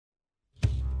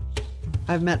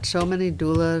I've met so many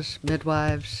doulas,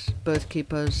 midwives, birth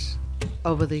keepers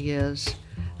over the years,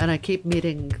 and I keep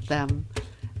meeting them.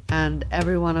 And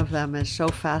every one of them is so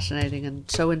fascinating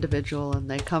and so individual, and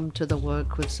they come to the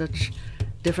work with such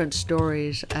different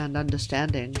stories and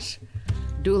understandings.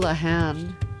 Doula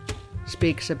Han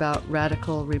speaks about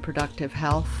radical reproductive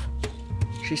health.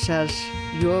 She says,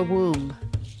 "Your womb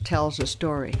tells a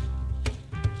story."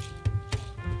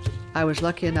 I was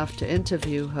lucky enough to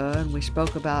interview her, and we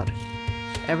spoke about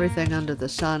everything under the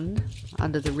sun,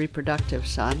 under the reproductive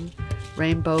sun,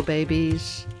 rainbow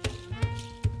babies,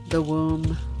 the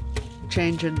womb,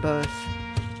 change in birth.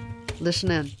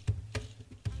 Listen in.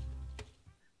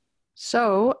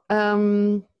 So,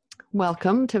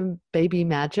 welcome to Baby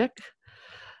Magic.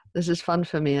 This is fun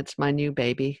for me. It's my new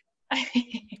baby. I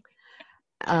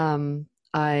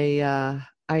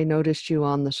noticed you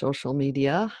on the social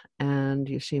media, and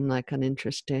you seem like an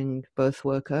interesting birth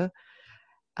worker.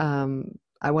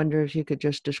 I wonder if you could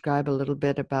just describe a little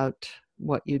bit about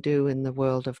what you do in the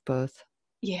world of birth.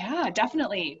 Yeah,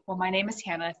 definitely. Well, my name is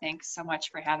Hannah. Thanks so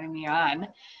much for having me on.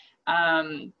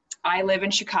 I live in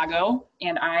Chicago,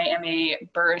 and I am a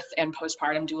birth and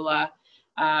postpartum doula.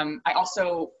 I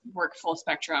also work full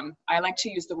spectrum. I like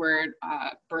to use the word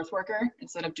birth worker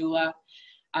instead of doula.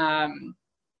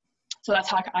 So that's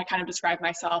how I kind of describe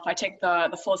myself. I take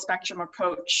the full spectrum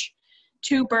approach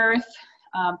to birth,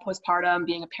 postpartum,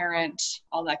 being a parent,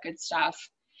 all that good stuff.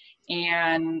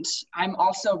 And I'm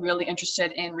also really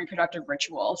interested in reproductive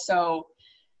ritual. So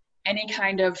any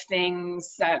kind of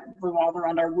things that revolve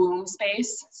around our womb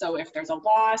space. So if there's a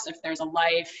loss, if there's a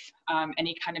life,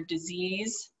 any kind of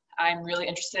disease, I'm really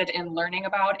interested in learning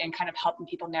about and kind of helping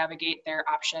people navigate their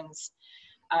options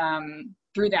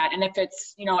through that. And if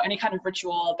it's, any kind of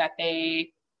ritual that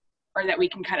we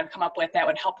can kind of come up with that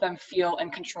would help them feel in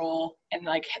control and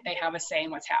like they have a say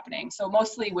in what's happening. So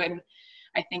mostly when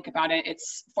I think about it,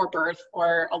 it's for birth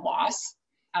or a loss,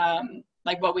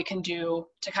 like what we can do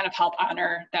to kind of help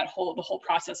honor the whole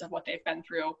process of what they've been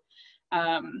through,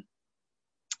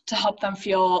 to help them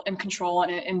feel in control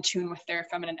and in tune with their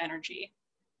feminine energy.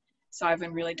 So I've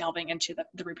been really delving into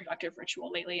the reproductive ritual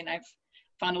lately, and I've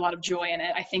found a lot of joy in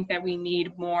it. I think that we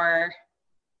need more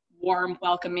warm,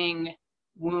 welcoming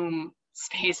womb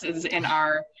spaces in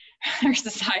our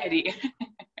society.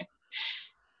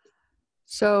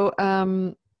 So,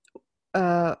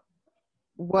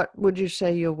 what would you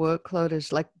say your workload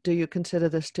is like? Do you consider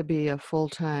this to be a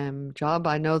full-time job?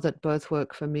 I know that birth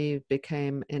work for me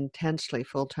became intensely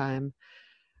full-time.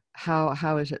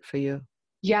 How is it for you?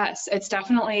 Yes, it's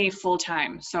definitely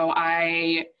full-time. So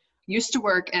I used to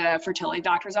work at a fertility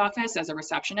doctor's office as a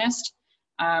receptionist.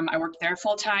 I worked there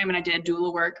full-time, and I did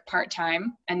doula work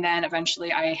part-time. And then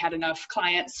eventually I had enough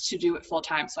clients to do it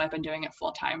full-time. So I've been doing it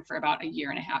full-time for about a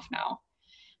year and a half now.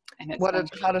 And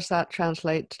how does that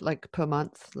translate, like per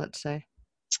month, let's say?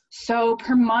 So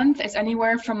per month, it's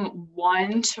anywhere from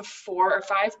 1 to 4 or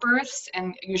 5 births,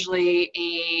 and usually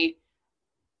a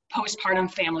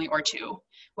postpartum family or 2.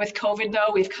 With COVID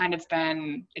though, we've kind of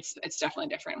been, it's definitely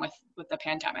different with the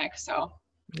pandemic. So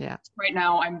yeah, right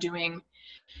now I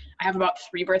have about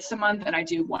 3 births a month, and I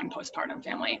do 1 postpartum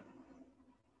family.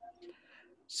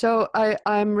 So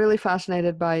I'm really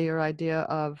fascinated by your idea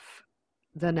of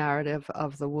the narrative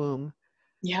of the womb.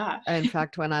 Yeah. In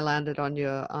fact, when I landed on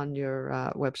your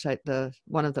website,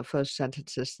 one of the first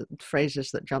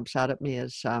phrases that jumps out at me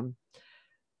is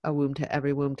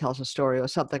every womb tells a story, or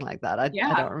something like that. I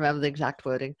don't remember the exact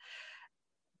wording.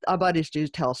 Our bodies do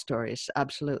tell stories,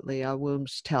 absolutely. Our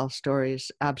wombs tell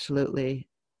stories, absolutely.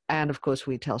 And of course,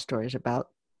 we tell stories about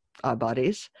our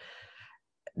bodies.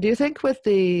 Do you think with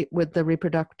the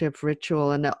reproductive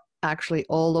ritual and actually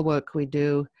all the work we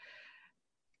do,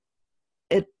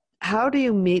 how do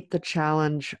you meet the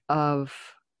challenge of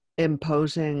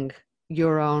imposing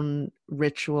your own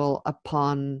ritual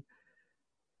upon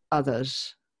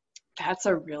others? That's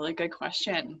a really good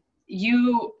question.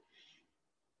 You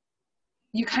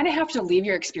kind of have to leave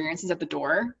your experiences at the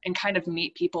door and kind of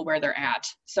meet people where they're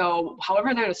at. So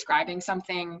however they're describing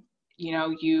something,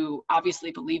 you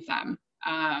obviously believe them.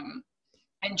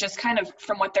 And just kind of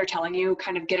from what they're telling you,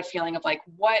 kind of get a feeling of like,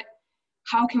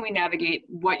 how can we navigate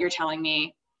what you're telling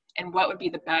me? And what would be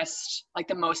the best, like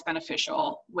the most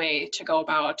beneficial way to go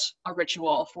about a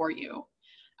ritual for you?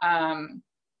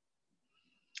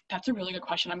 That's a really good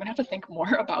question. I'm gonna have to think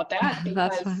more about that.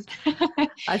 That's fine.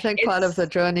 I think part of the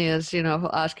journey is,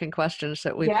 asking questions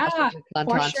that we possibly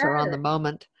can't answer on the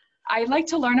moment. I like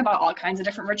to learn about all kinds of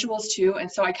different rituals too.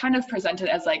 And so I kind of present it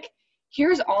as like,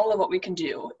 here's all of what we can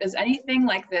do. Does anything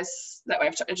like this that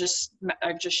I've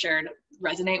just shared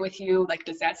resonate with you? Like,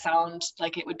 does that sound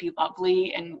like it would be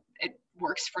lovely and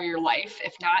works for your life.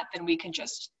 If not, then we can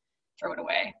just throw it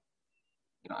away.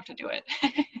 You don't have to do it.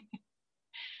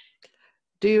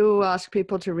 Do you ask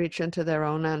people to reach into their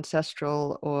own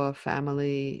ancestral or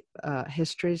family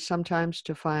histories sometimes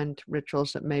to find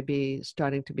rituals that may be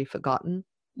starting to be forgotten?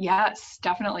 Yes,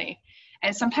 definitely.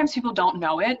 And sometimes people don't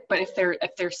know it, but if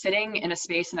they're sitting in a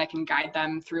space and I can guide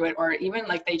them through it, or even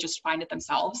like they just find it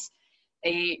themselves,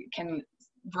 they can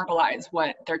verbalize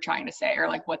what they're trying to say or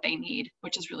like what they need,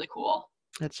 which is really cool.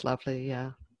 It's lovely,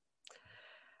 yeah.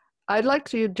 I'd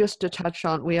like you just to touch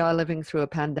on, we are living through a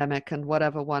pandemic, and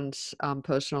whatever one's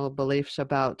personal beliefs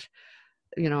about,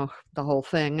 the whole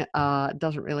thing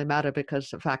doesn't really matter, because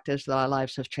the fact is that our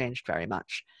lives have changed very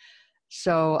much.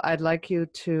 So I'd like you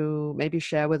to maybe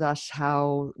share with us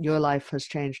how your life has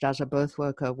changed as a birth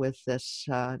worker with this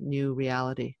new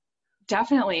reality.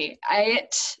 Definitely.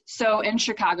 So in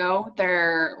Chicago,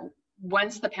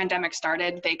 once the pandemic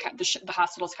started, the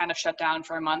hospitals kind of shut down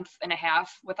for a month and a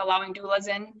half with allowing doulas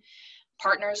in.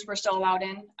 Partners were still allowed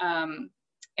in.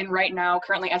 And right now,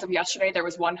 currently, as of yesterday, there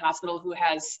was one hospital who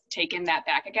has taken that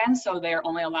back again. So they're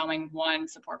only allowing one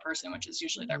support person, which is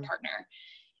usually their partner,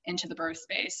 into the birth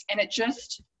space. And it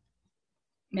just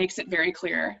makes it very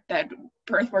clear that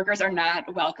birth workers are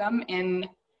not welcome in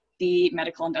the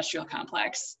medical industrial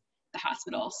complex, the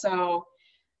hospital. So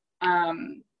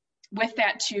with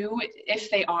that too, if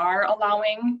they are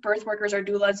allowing birth workers or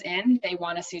doulas in, they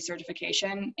want to see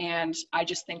certification. And I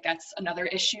just think that's another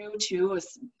issue too,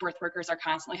 is birth workers are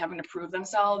constantly having to prove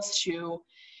themselves to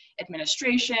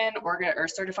administration or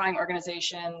certifying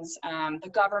organizations, the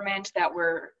government, that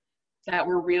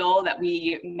we're real, that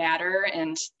we matter,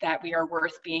 and that we are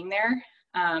worth being there.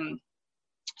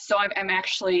 So I'm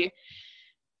actually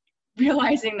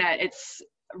realizing that it's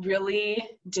really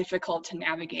difficult to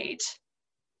navigate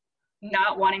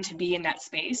not wanting to be in that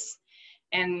space.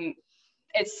 And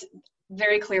it's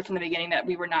very clear from the beginning that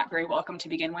we were not very welcome to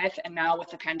begin with. And now with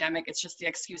the pandemic, it's just the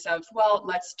excuse of, well,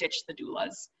 let's ditch the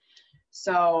doulas.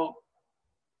 So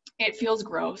it feels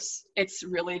gross. It's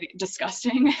really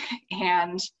disgusting.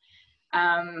 And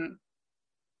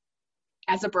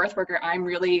as a birth worker, I'm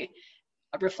really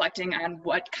reflecting on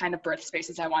what kind of birth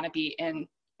spaces I want to be in.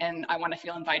 And I want to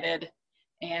feel invited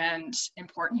and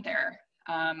important there.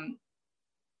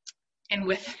 And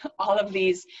with all of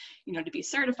these, to be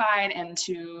certified and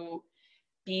to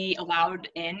be allowed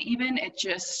in even, it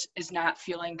just is not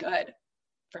feeling good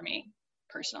for me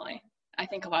personally. I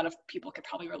think a lot of people could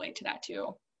probably relate to that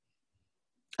too.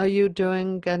 Are you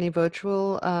doing any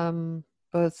virtual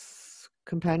birth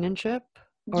companionship,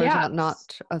 or is that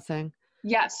not a thing?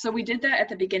 Yes, so we did that at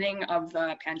the beginning of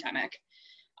the pandemic.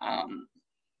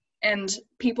 And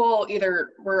people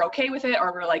either were okay with it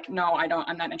or were like, no,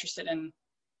 I'm not interested in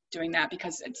doing that,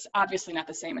 because it's obviously not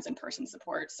the same as in-person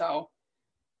support. So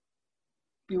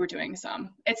we were doing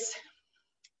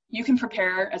you can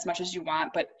prepare as much as you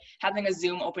want, but having a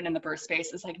Zoom open in the birth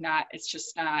space is it's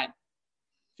just not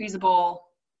feasible.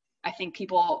 I think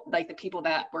people, like the people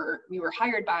that we were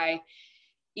hired by,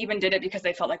 even did it because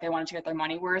they felt like they wanted to get their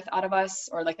money worth out of us,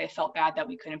 or like they felt bad that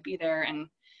we couldn't be there. And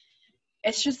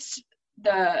it's just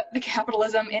the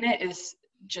capitalism in it is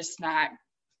just not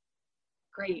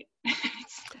great.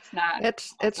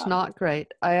 It's not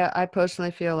great. I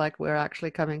personally feel like we're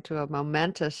actually coming to a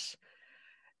momentous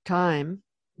time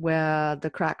where the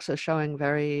cracks are showing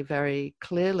very, very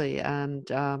clearly, and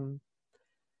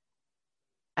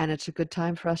it's a good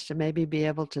time for us to maybe be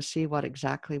able to see what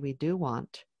exactly we do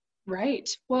want. Right.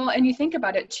 Well, and you think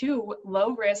about it too,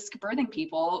 low risk birthing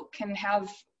people can have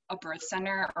a birth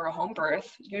center or a home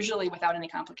birth, usually without any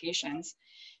complications.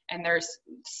 And they're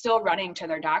still running to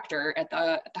their doctor at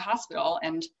the hospital.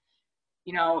 And,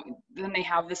 then they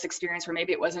have this experience where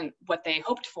maybe it wasn't what they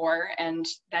hoped for. And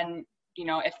then,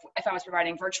 if I was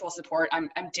providing virtual support, I'm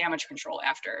damage control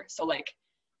after. So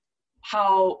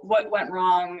what went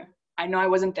wrong? I know I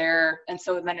wasn't there. And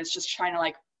so then it's just trying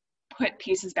to put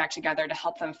pieces back together to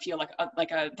help them feel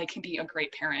they can be a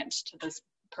great parent to this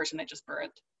person they just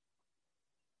birthed.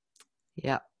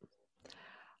 Yeah.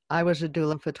 I was a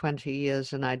doula for 20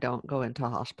 years and I don't go into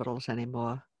hospitals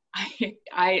anymore.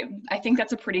 I think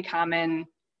that's a pretty common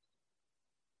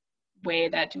way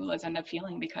that doulas end up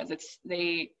feeling, because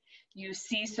you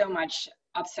see so much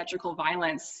obstetrical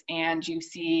violence, and you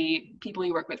see people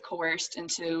you work with coerced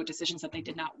into decisions that they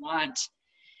did not want.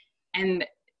 And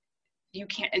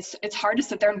it's hard to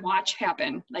sit there and watch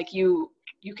happen. You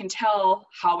can tell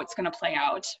how it's going to play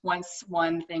out once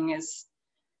one thing is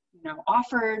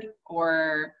offered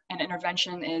or an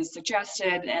intervention is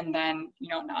suggested, and then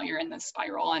now you're in this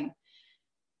spiral and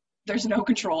there's no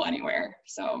control anywhere.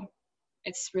 So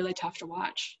it's really tough to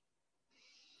watch.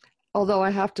 Although I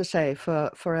have to say,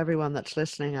 for everyone that's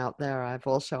listening out there, I've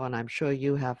also, and I'm sure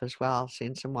you have as well,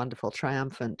 seen some wonderful,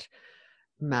 triumphant,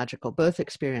 magical birth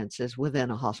experiences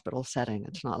within a hospital setting.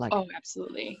 It's not like, oh,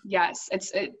 absolutely, yes.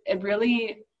 It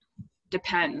really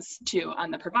depends too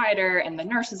on the provider and the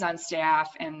nurses on staff,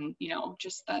 and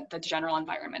just the general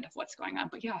environment of what's going on.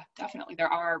 But yeah, definitely there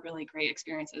are really great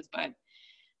experiences, but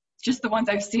just the ones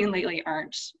I've seen lately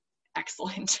aren't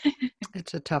excellent.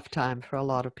 it's a tough time for a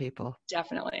lot of people.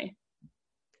 Definitely.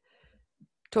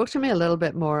 Talk to me a little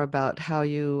bit more about how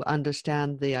you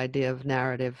understand the idea of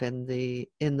narrative in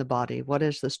the body. What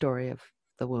is the story of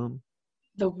the womb?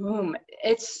 The womb.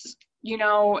 It's,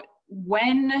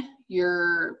 when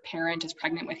your parent is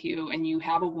pregnant with you and you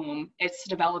have a womb, it's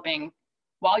developing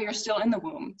while you're still in the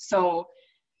womb. So,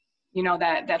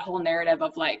 that whole narrative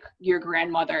of like your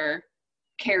grandmother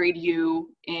carried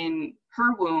you in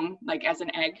her womb, like as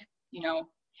an egg,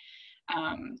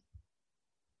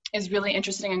 is really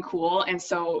interesting and cool. And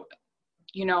so,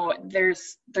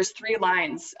 there's 3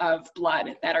 lines of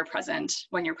blood that are present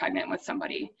when you're pregnant with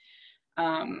somebody.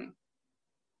 And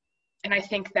I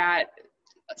think that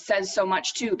says so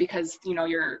much too, because,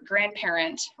 your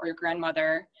grandparent or your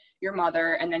grandmother, your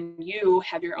mother, and then you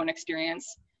have your own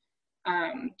experiences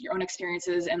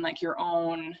and like your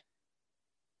own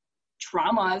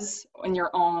traumas and your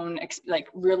own like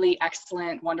really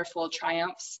excellent, wonderful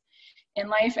triumphs in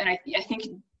life. And I think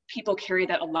people carry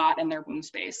that a lot in their womb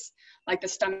space. Like the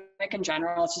stomach in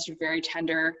general, it's just a very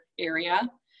tender area.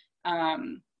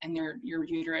 And your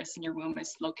uterus and your womb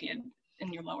is located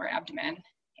in your lower abdomen.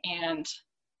 And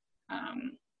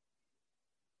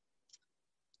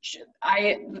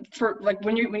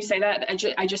when you say that,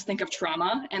 I just think of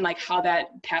trauma and like how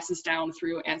that passes down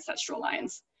through ancestral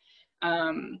lines.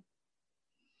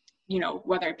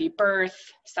 Whether it be birth,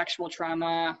 sexual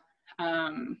trauma,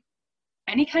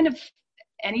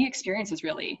 any experiences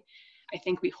really, I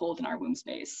think we hold in our womb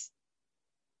space.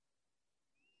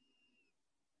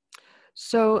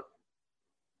 So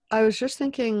I was just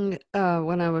thinking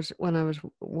when I was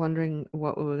wondering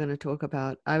what we were going to talk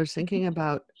about, I was thinking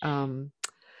about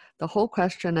the whole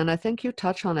question, and I think you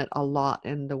touch on it a lot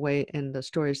in the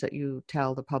stories that you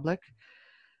tell the public.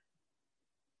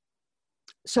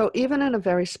 So even in a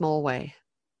very small way,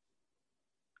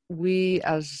 we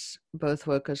as birth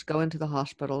workers go into the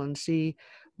hospital and see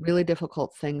really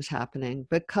difficult things happening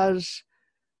because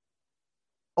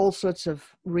all sorts of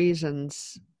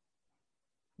reasons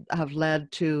have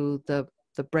led to the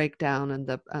breakdown,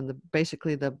 and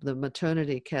basically the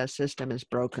maternity care system is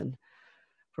broken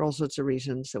for all sorts of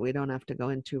reasons that we don't have to go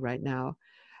into right now.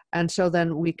 And so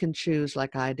then we can choose,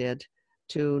 like I did,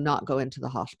 to not go into the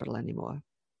hospital anymore.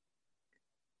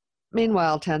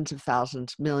 Meanwhile, tens of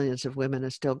thousands, millions of women are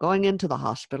still going into the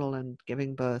hospital and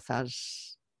giving birth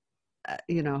as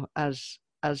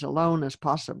alone as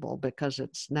possible, because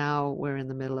we're in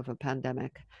the middle of a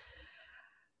pandemic.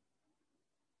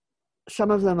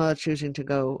 Some of them are choosing to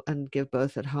go and give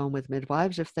birth at home with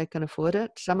midwives if they can afford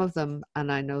it. Some of them,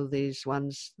 and I know these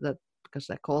ones that, because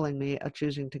they're calling me, are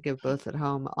choosing to give birth at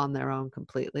home on their own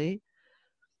completely.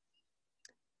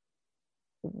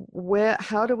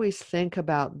 How do we think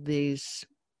about these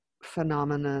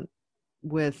phenomena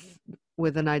with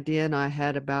an idea in our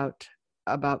head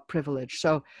about privilege?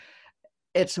 So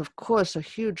it's of course a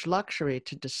huge luxury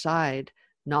to decide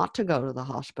not to go to the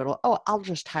hospital. Oh, I'll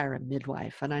just hire a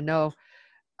midwife. And I know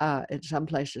in some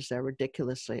places they're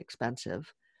ridiculously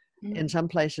expensive. Mm-hmm. In some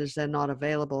places they're not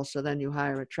available. So then you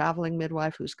hire a traveling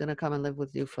midwife who's going to come and live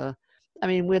with you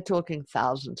we're talking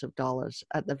thousands of dollars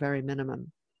at the very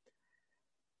minimum.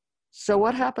 So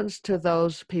what happens to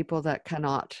those people that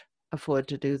cannot afford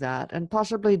to do that, and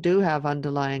possibly do have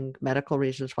underlying medical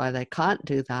reasons why they can't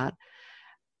do that,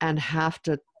 and have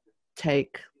to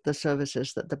take the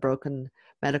services that the broken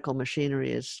medical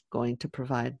machinery is going to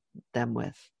provide them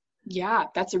with? Yeah,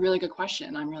 that's a really good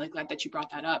question. I'm really glad that you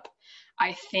brought that up.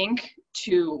 I think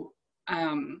too,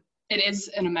 it is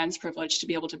an immense privilege to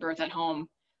be able to birth at home,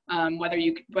 whether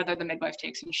the midwife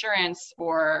takes insurance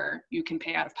or you can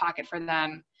pay out of pocket for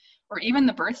them, or even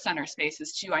the birth center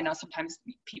spaces too. I know sometimes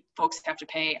folks have to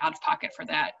pay out of pocket for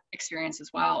that experience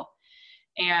as well.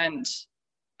 And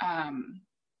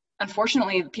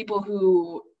unfortunately, people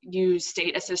who use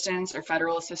state assistance or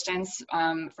federal assistance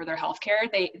for their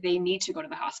healthcare, they need to go to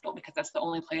the hospital because that's the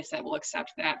only place that will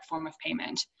accept that form of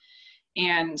payment.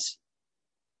 And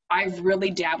I've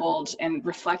really dabbled and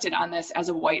reflected on this as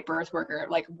a white birth worker,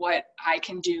 like what I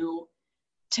can do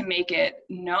to make it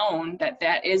known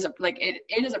that is it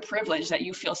is a privilege that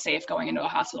you feel safe going into a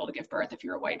hospital to give birth if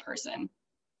you're a white person.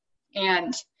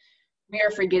 And we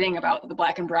are forgetting about the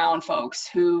Black and brown folks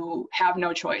who have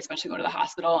no choice but to go to the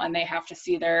hospital, and they have to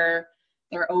see their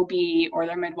OB or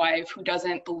their midwife who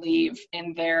doesn't believe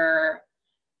in their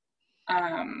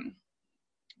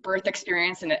birth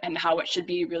experience and how it should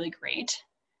be really great.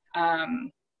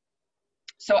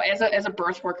 So as a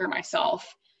birth worker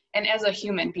myself, and as a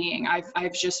human being,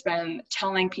 I've just been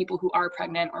telling people who are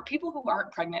pregnant, or people who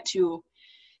aren't pregnant too,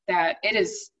 that it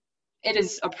is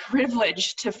a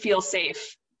privilege to feel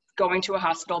safe going to a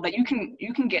hospital that you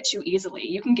can get to easily.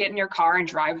 You can get in your car and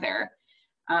drive there.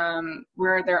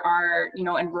 Where there are, you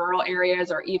know, in rural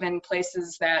areas or even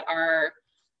places that are,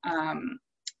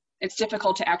 it's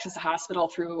difficult to access a hospital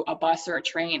through a bus or a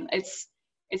train. It's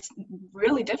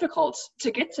really difficult to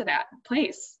get to that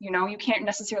place. You know, you can't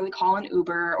necessarily call an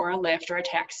Uber or a Lyft or a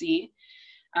taxi.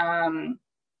 Everybody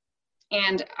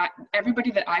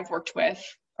that I've worked with,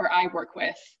 or I work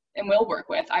with and will work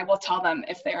with, I will tell them,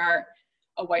 if they are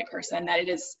a white person, that it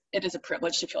is a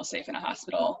privilege to feel safe in a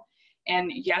hospital.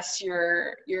 And yes,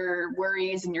 your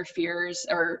worries and your fears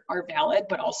are valid,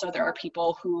 but also there are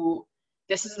people who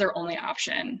this is their only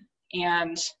option.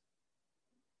 And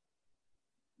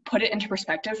put it into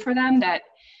perspective for them that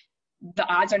the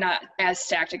odds are not as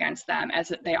stacked against them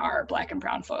as they are Black and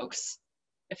brown folks,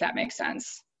 if that makes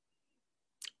sense.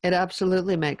 It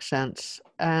absolutely makes sense.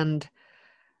 And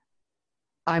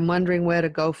I'm wondering where to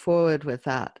go forward with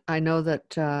that. I know that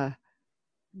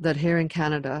that here in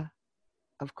Canada,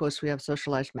 of course, we have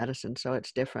socialized medicine, so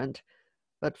it's different.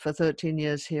 But for 13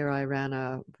 years here, I ran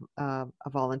a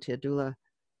volunteer doula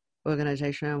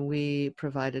organization, and we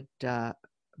provided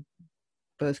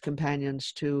birth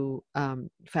companions to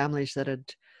families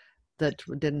that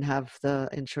didn't have the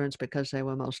insurance because they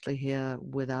were mostly here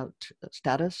without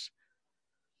status.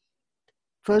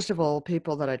 First of all,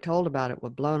 people that I told about it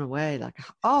were blown away, like,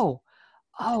 oh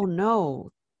no,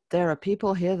 there are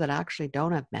people here that actually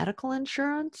don't have medical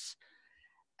insurance.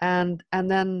 And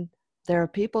then there are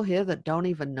people here that don't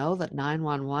even know that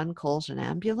 911 calls an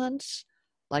ambulance.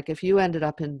 Like, if you ended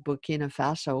up in Burkina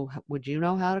Faso, would you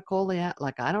know how to call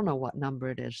like, I don't know what number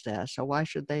it is there, so why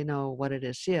should they know what it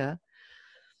is here?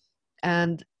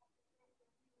 And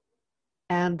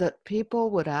that people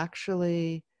would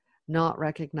actually not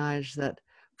recognize that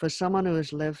for someone who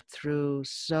has lived through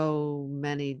so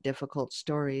many difficult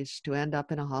stories, to end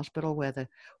up in a hospital where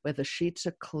the sheets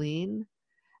are clean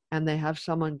and they have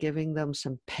someone giving them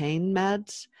some pain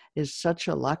meds is such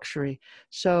a luxury.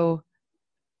 So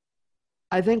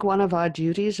I think one of our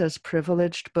duties as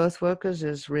privileged birth workers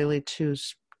is really to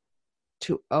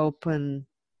open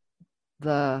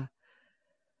the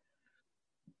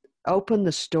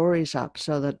stories up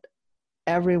so that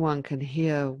everyone can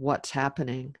hear what's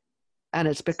happening. And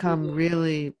it's become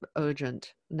really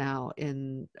urgent now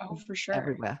for sure,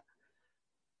 everywhere.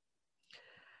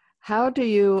 How do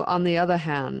you, on the other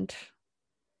hand,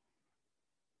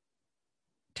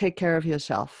 take care of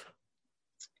yourself?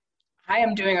 I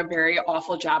am doing a very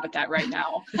awful job at that right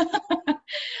now.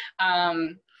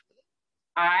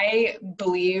 I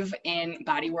believe in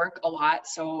body work a lot.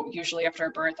 So usually after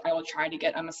a birth, I will try to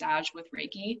get a massage with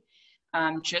Reiki,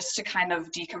 just to kind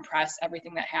of decompress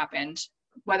everything that happened,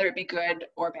 whether it be good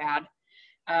or bad.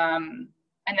 And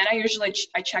then I usually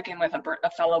I check in with a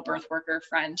fellow birth worker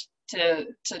friend to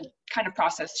kind of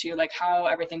process too, like how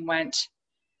everything went,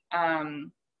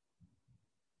 and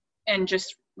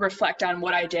just reflect on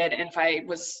what I did and if I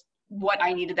was what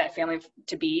I needed that family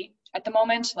to be at the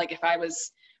moment, like if I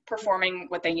was performing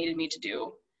what they needed me to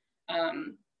do.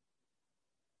 And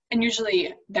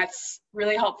usually that's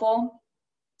really helpful.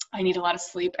 I need a lot of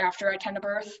sleep after I tend to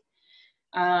birth.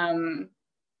 And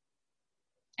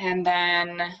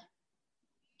then,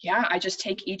 yeah, I just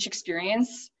take each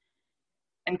experience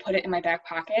and put it in my back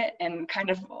pocket and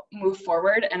kind of move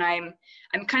forward. And I'm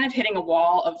kind of hitting a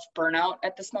wall of burnout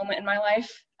at this moment in my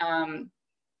life,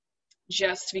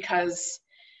 just because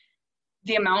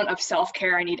the amount of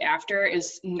self-care I need after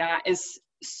it's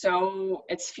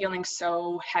feeling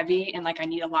so heavy, and like I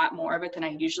need a lot more of it than I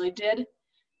usually did.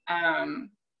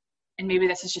 And maybe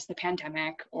this is just the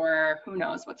pandemic, or who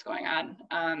knows what's going on.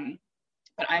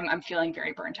 But I'm feeling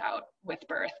very burnt out with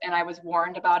birth, and I was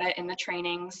warned about it in the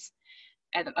trainings,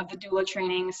 of the doula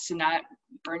trainings, to not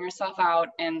burn yourself out,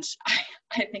 and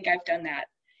I think I've done that.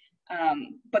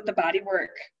 But the body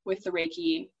work with the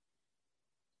Reiki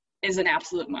is an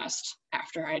absolute must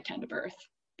after I attend a birth,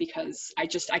 because I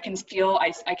can feel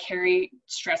I carry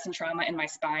stress and trauma in my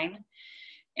spine,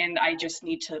 and I just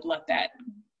need to let that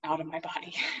out of my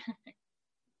body.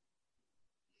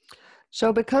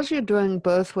 So because you're doing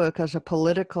birth work as a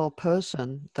political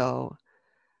person, though,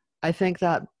 I think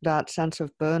that sense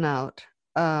of burnout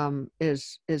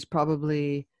is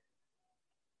probably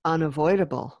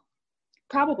unavoidable.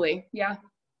 Probably, yeah.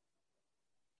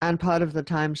 And part of the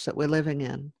times that we're living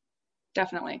in.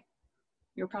 Definitely.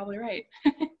 You're probably right.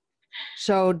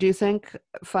 So do you think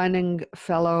finding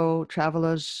fellow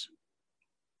travelers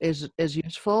is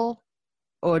useful,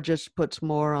 or just puts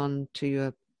more onto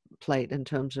your plate in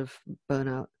terms of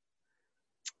burnout?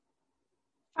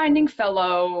 Finding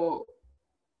fellow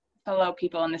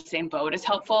people in the same boat is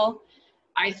helpful.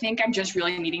 I think I'm just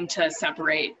really needing to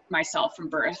separate myself from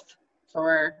birth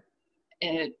for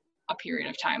a period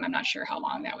of time. I'm not sure how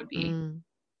long that would be,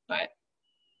 but.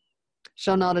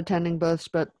 So not attending births,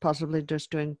 but possibly just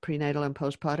doing prenatal and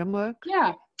postpartum work?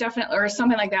 Yeah, definitely, or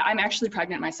something like that. I'm actually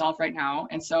pregnant myself right now,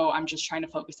 and so I'm just trying to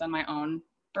focus on my own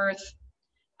birth.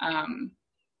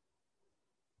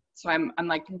 So I'm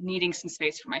like needing some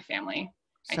space for my family.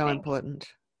 So important.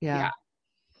 Yeah.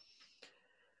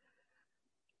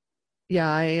 Yeah.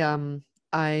 Yeah,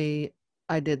 I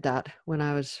did that when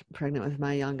I was pregnant with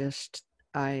my youngest.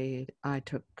 I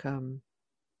took I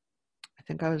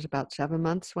think I was about 7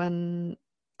 months when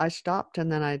I stopped,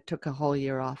 and then I took a whole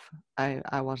year off.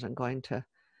 I wasn't one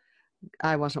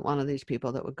of these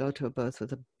people that would go to a birth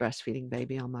with a breastfeeding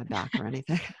baby on my back or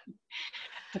anything.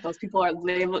 But those people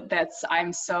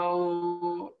I'm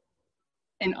so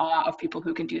in awe of people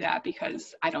who can do that,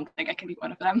 because I don't think I can be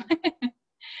one of them.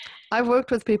 I've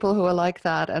worked with people who are like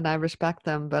that, and I respect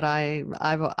them, but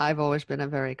I've always been a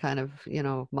very kind of,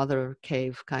 mother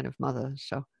cave kind of mother.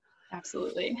 So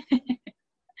absolutely.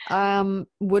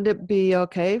 Would it be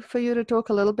okay for you to talk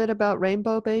a little bit about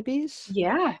rainbow babies?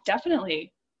 Yeah,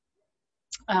 definitely.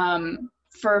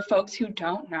 For folks who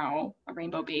don't know, a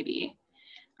rainbow baby,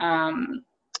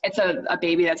 it's a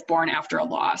baby that's born after a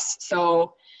loss.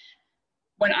 So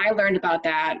when I learned about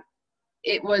that,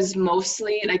 it was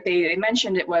mostly like they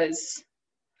mentioned it was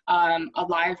a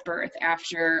live birth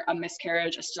after a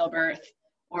miscarriage, a stillbirth,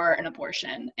 or an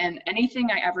abortion. And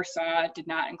anything I ever saw did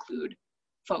not include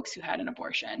folks who had an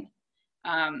abortion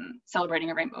celebrating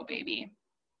a rainbow baby.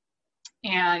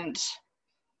 And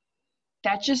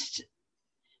that just,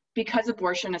 because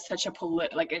abortion is such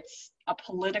it's a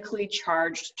politically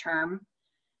charged term,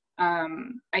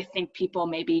 I think people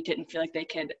maybe didn't feel like they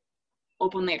could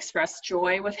openly express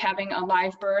joy with having a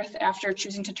live birth after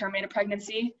choosing to terminate a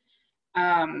pregnancy.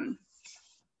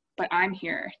 But I'm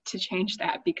here to change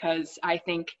that, because I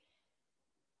think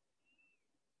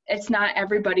it's not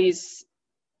everybody's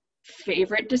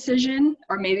favorite decision,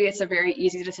 or maybe it's a very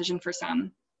easy decision for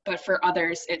some, but for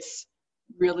others, it's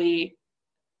really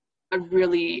a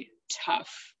really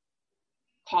tough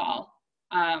call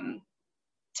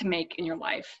to make in your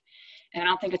life. And I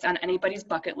don't think it's on anybody's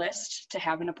bucket list to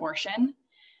have an abortion.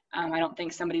 I don't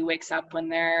think somebody wakes up when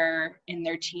they're in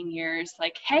their teen years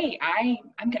like, hey,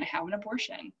 I'm going to have an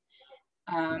abortion.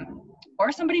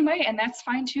 Or somebody might, and that's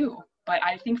fine too. But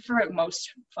I think for most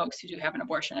folks who do have an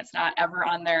abortion, it's not ever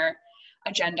on their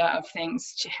agenda of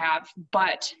things to have,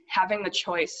 but having the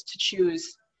choice to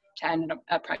choose to end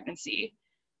a pregnancy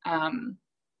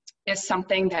is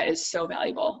something that is so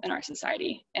valuable in our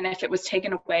society. And if it was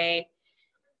taken away,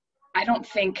 I don't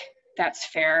think that's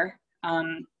fair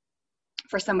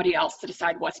for somebody else to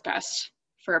decide what's best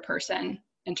for a person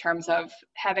in terms of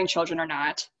having children or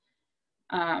not.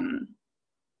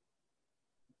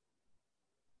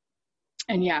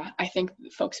 And yeah, I think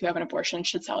folks who have an abortion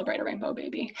should celebrate a rainbow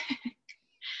baby.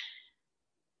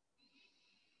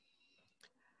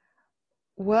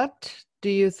 What do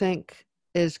you think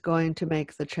is going to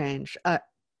make the change?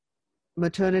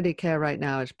 Maternity care right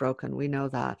now is broken. We know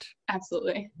that.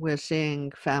 Absolutely. We're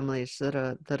seeing families that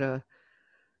are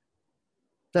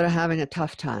having a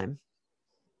tough time,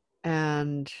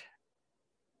 and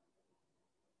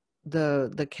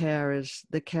the care is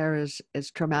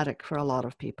traumatic for a lot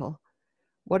of people.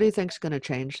 What do you think is going to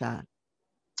change that?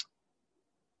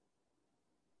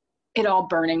 It all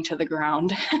burning to the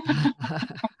ground.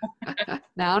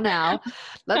 Now,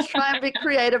 let's try and be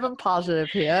creative and positive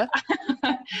here.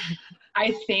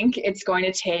 I think it's going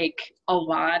to take a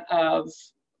lot of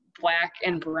Black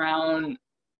and brown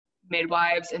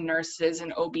midwives and nurses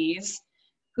and OBs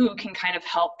who can kind of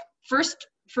help. First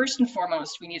and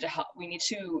foremost, we need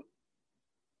to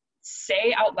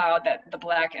say out loud that the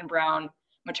Black and brown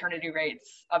maternity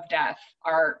rates of death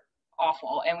are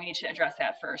awful, and we need to address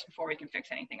that first before we can fix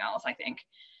anything else, I think.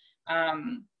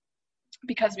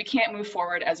 Because we can't move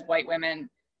forward as white women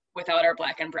without our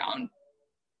Black and brown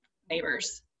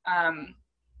neighbors. And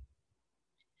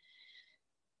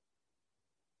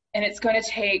it's going to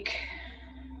take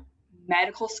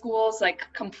medical schools like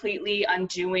completely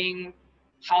undoing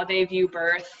how they view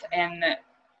birth and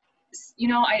you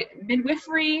know,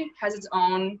 midwifery has its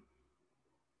own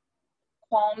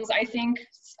qualms, I think.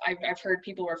 I've heard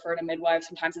people refer to midwives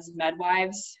sometimes as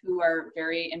medwives, who are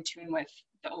very in tune with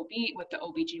what the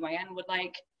OBGYN would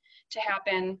like to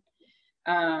happen.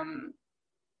 And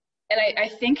I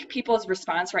think people's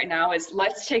response right now is,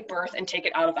 let's take birth and take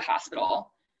it out of the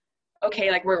hospital.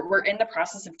 Okay, like we're in the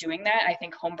process of doing that. I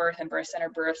think home birth and birth center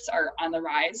births are on the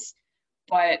rise,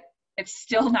 but it's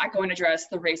still not going to address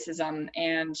the racism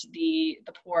and the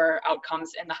poor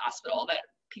outcomes in the hospital that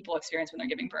people experience when they're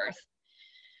giving birth.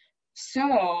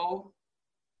 So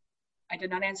I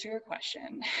did not answer your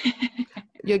question.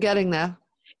 You're getting there.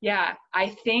 Yeah, I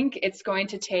think it's going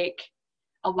to take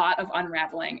a lot of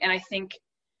unraveling. And I think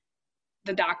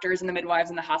the doctors and the midwives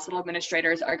and the hospital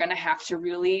administrators are going to have to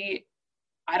really,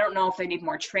 I don't know if they need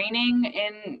more training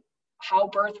in how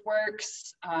birth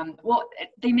works. Well,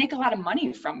 they make a lot of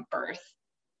money from birth.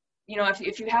 You know,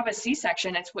 if you have a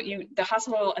C-section, it's the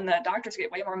hospital and the doctors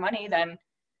get way more money than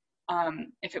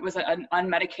if it was an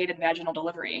unmedicated vaginal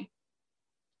delivery.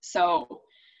 So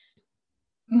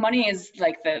money is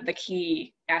like the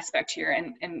key aspect here.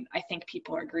 And I think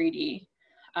people are greedy.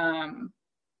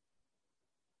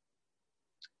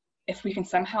 If we can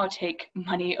somehow take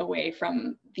money away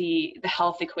from the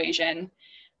health equation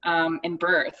in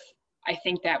birth, I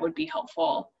think that would be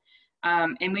helpful.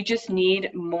 And we just need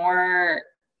more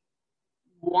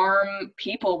warm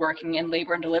people working in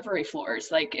labor and delivery floors.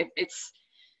 Like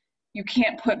you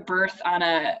can't put birth on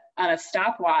a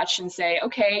stopwatch and say,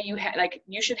 okay,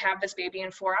 you should have this baby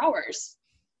in 4 hours.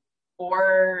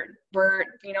 Or what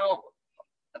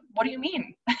do you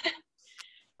mean?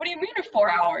 What do you mean in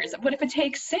 4 hours? What if it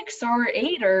takes 6 or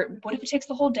 8, or what if it takes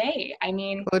the whole day? I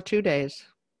mean, or 2 days,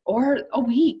 or a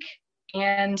week.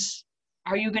 And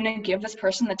are you going to give this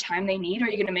person the time they need? Or are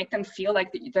you going to make them feel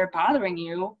like they're bothering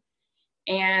you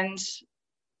and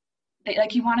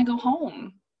you want to go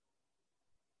home?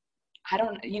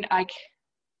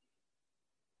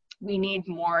 We need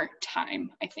more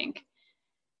time, I think.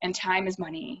 And time is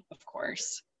money, of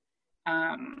course.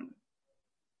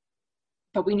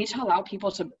 But we need to allow people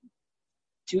to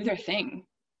do their thing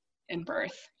in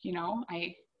birth.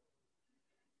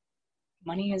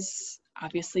 Money is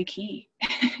obviously key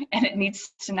and it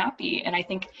needs to not be. And I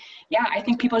think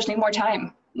people just need more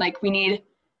time.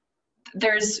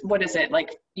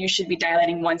 You should be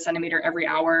dilating 1 centimeter every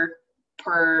hour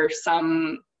per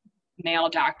some male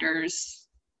doctor's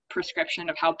prescription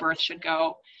of how birth should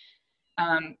go.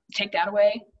 Take that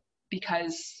away,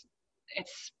 because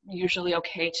it's usually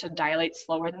okay to dilate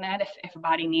slower than that if a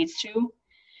body needs to.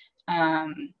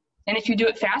 And if you do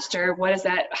it faster,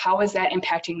 how is that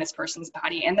impacting this person's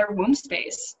body and their womb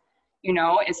space?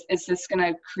 Is this going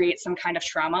to create some kind of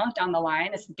trauma down the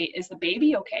line? Is the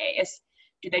baby okay?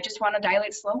 Do they just want to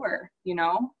dilate slower?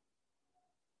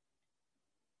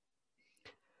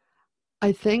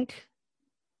 I think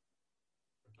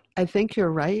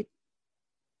you're right,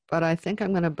 but I think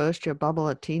I'm going to burst your bubble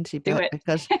a teensy bit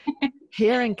because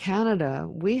here in Canada,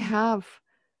 we have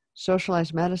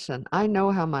socialized medicine. I know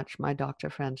how much my doctor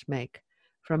friends make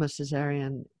from a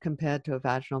cesarean compared to a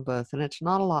vaginal birth, and it's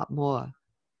not a lot more.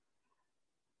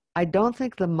 I don't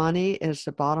think the money is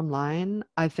the bottom line.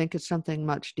 I think it's something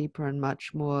much deeper and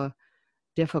much more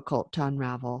difficult to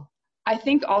unravel. I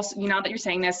think also, now that you're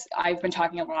saying this, I've been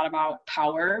talking a lot about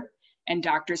power and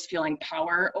doctors feeling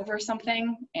power over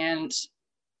something, and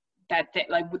that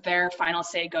their final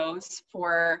say goes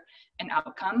for an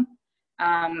outcome.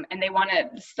 And they want to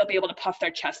still be able to puff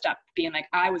their chest up, being like,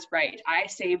 I was right. I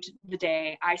saved the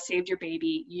day. I saved your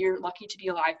baby. You're lucky to be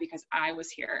alive because I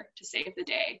was here to save the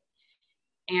day.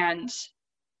 And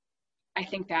I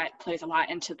think that plays a lot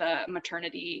into the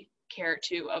maternity care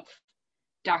too, of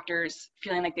doctors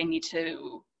feeling like they need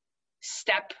to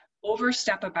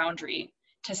overstep a boundary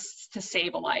to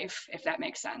save a life, if that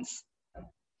makes sense.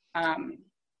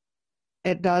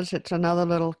 It does. It's another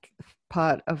little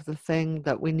part of the thing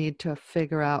that we need to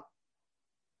figure out.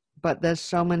 But there's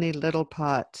so many little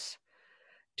parts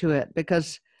to it,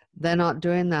 because they're not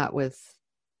doing that with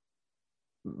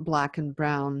Black and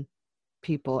brown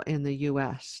people in the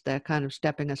US. They're kind of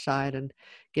stepping aside and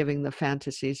giving the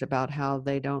fantasies about how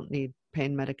they don't need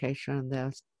pain medication and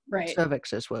their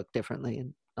cervixes work differently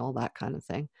and all that kind of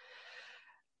thing.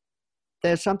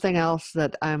 There's something else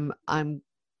that I'm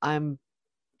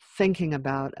thinking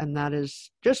about, and that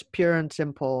is just pure and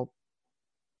simple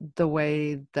the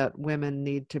way that women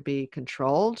need to be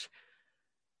controlled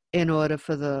in order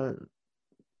for the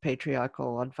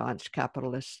patriarchal advanced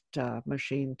capitalist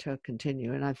machine to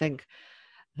continue. And I think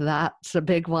that's a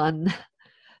big one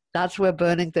that's where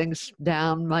burning things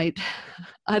down might,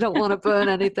 I don't want to burn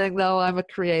anything though. I'm a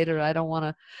creator. I don't want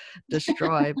to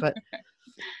destroy, but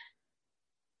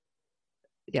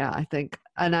yeah, I think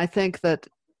that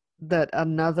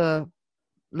another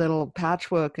little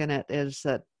patchwork in it is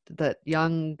that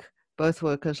young birth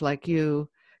workers like you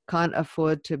can't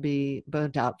afford to be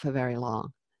burnt out for very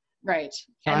long. Right.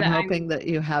 So I'm hoping that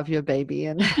you have your baby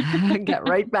and get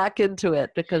right back into it,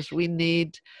 because we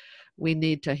need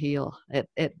to heal.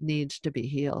 It needs to be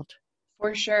healed.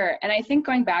 For sure. And I think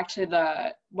going back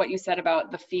to what you said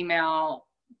about the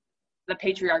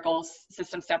patriarchal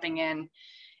system stepping in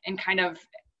and kind of,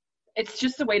 it's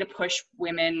just a way to push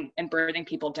women and birthing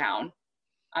people down.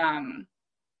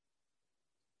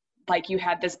 Like you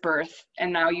had this birth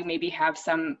and now you maybe have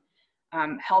some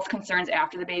health concerns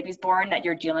after the baby's born that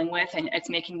you're dealing with, and it's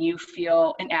making you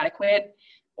feel inadequate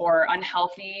or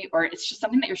unhealthy, or it's just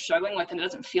something that you're struggling with and it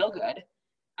doesn't feel good.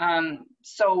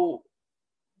 So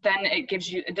then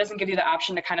it doesn't give you the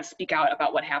option to kind of speak out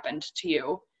about what happened to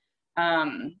you,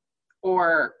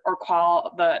 or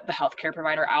call the healthcare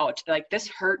provider out, like, this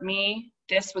hurt me,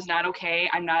 this was not okay,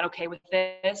 I'm not okay with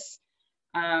this.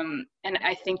 And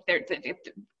I think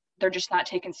they're just not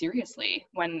taken seriously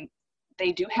when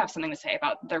they do have something to say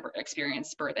about their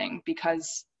experience birthing,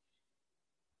 because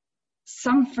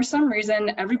for some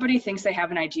reason, everybody thinks they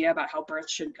have an idea about how birth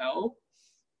should go.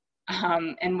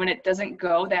 And when it doesn't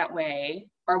go that way,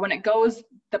 or when it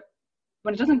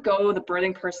doesn't go the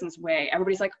birthing person's way,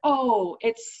 everybody's like, oh,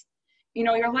 it's,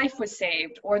 your life was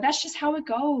saved, or that's just how it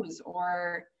goes,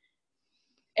 or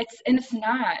it's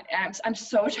not. And I'm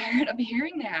so tired of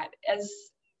hearing that.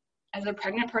 As a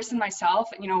pregnant person myself,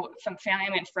 some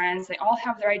family and friends, they all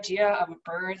have their idea of a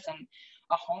birth and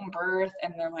a home birth,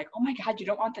 and they're like, oh my God, you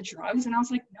don't want the drugs? And I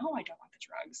was like, no, I don't want the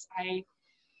drugs. I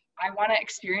want to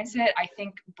experience it. I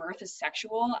think birth is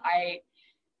sexual.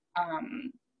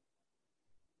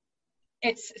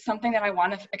 It's something that I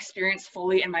want to experience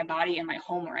fully in my body, in my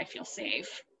home, where I feel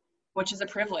safe, which is a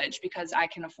privilege because I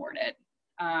can afford it.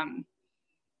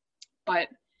 But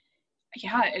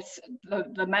yeah, it's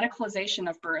the medicalization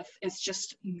of birth is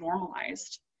just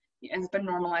normalized. It's been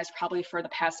normalized probably for the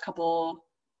past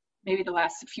maybe the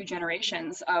last few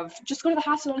generations, of just go to the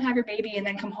hospital and have your baby and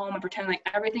then come home and pretend like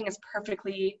everything is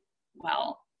perfectly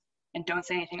well and don't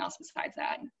say anything else besides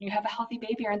that. You have a healthy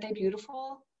baby, aren't they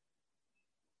beautiful?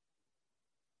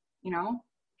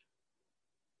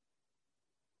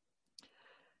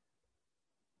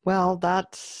 Well,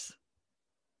 that's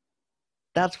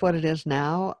what it is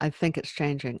now. I think it's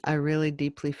changing. I really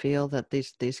deeply feel that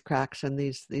these cracks and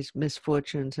these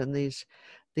misfortunes and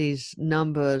these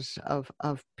numbers of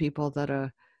people that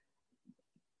are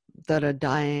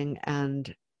dying,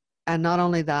 and not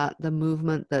only that, the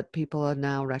movement that people are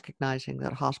now recognizing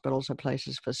that hospitals are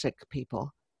places for sick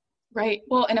people. Right.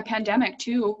 Well, in a pandemic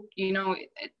too,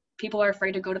 people are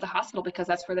afraid to go to the hospital because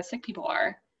that's where the sick people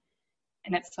are.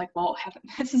 And it's like, well,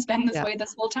 this has been this way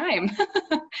this whole time.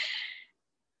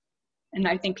 And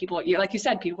I think people, like you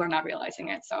said, people are not realizing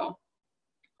it. So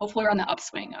hopefully we're on the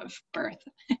upswing of birth.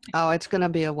 Oh, it's going to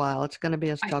be a while. It's going to be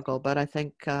a struggle, but I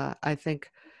think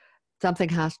something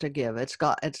has to give. It's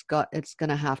going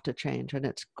to have to change, and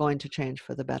it's going to change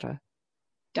for the better.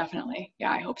 Definitely.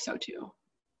 Yeah, I hope so too.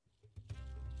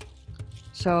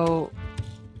 So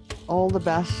all the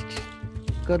best.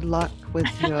 Good luck with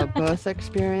your birth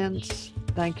experience.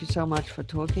 Thank you so much for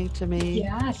talking to me.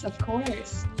 Yes, of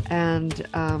course. And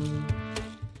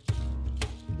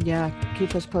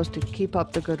keep us posted. Keep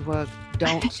up the good work.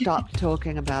 Don't stop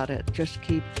talking about it. Just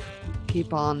keep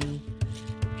on.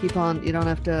 You don't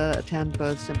have to attend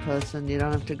births in person. You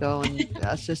don't have to go and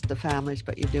assist the families,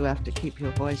 but you do have to keep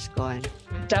your voice going.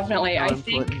 Definitely. I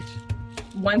think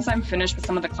once I'm finished with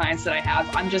some of the clients that I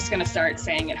have, I'm just going to start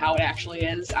saying it how it actually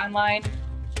is online.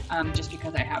 Just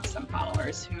because I have some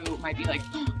followers who might be like,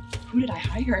 oh, who did I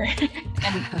hire?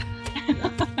 And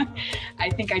I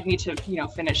think I need to,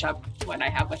 finish up what I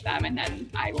have with them, and then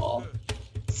I will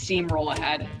steamroll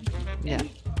ahead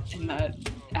in the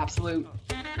absolute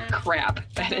crap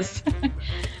that is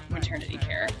maternity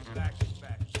care.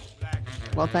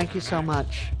 Well, thank you so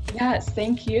much. Yes,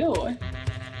 thank you.